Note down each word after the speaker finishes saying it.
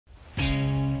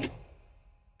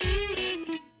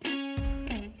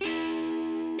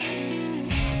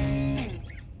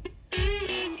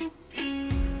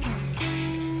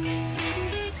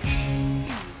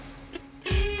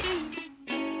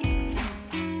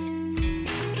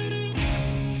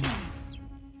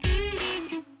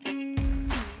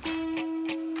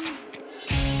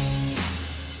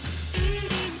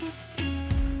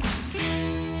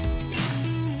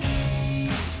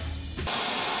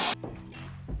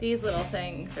These little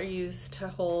things are used to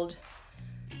hold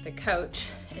the couch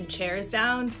and chairs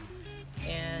down,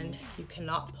 and you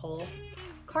cannot pull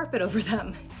carpet over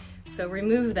them. So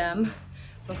remove them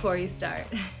before you start.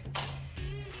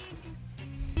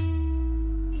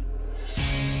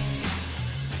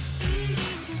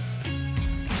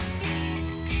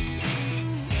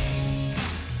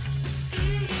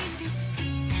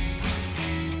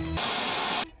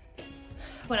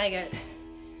 When I get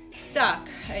stuck,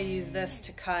 I use this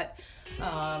to cut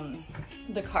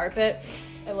the carpet.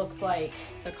 It looks like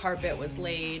the carpet was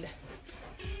laid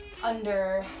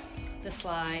under the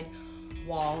slide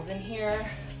walls in here,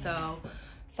 so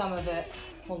some of it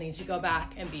will need to go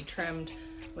back and be trimmed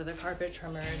with a carpet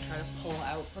trimmer and try to pull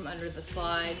out from under the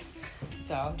slide.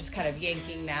 So I'm just kind of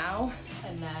yanking now,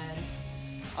 and then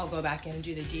I'll go back in and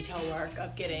do the detail work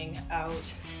of getting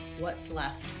out what's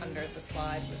left under the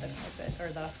slide with the carpet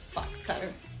or the box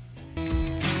cutter.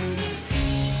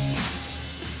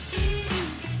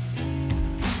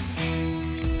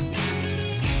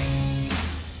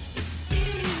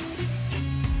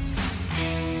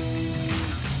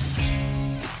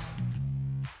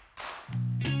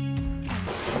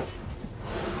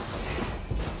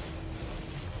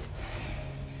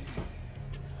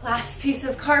 Last piece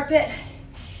of carpet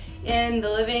in the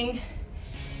living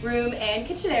room and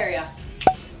kitchen area.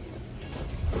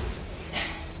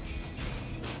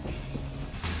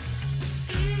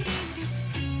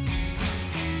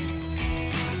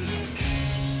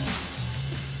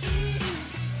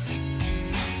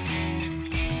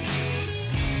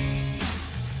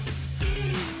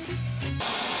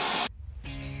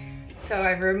 So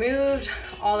I've removed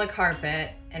all the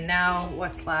carpet, and now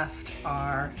what's left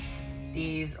are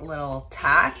these little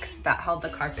tacks that held the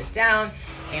carpet down,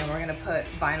 and we're gonna put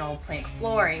vinyl plank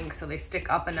flooring so they stick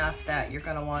up enough that you're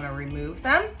gonna wanna remove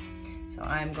them. So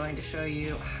I'm going to show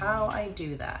you how I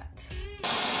do that.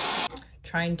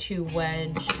 Trying to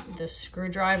wedge the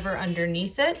screwdriver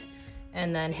underneath it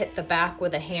and then hit the back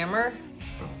with a hammer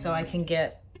so I can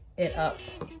get it up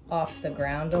off the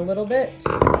ground a little bit.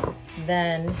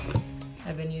 Then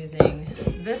I've been using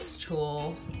this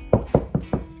tool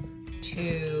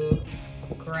to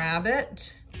grab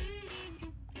it.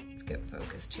 Let's get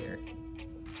focused here.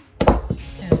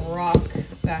 And rock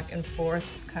back and forth.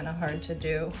 It's kind of hard to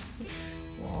do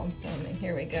while I'm filming.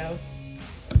 Here we go.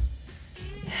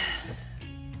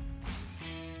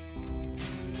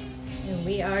 And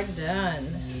we are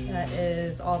done. That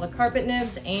is all the carpet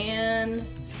nibs and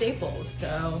staples.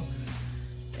 So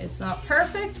it's not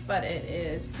perfect, but it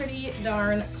is pretty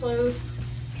darn close.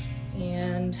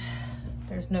 And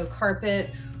there's no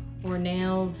carpet or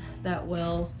nails that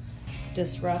will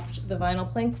disrupt the vinyl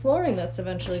plank flooring that's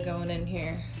eventually going in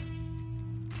here.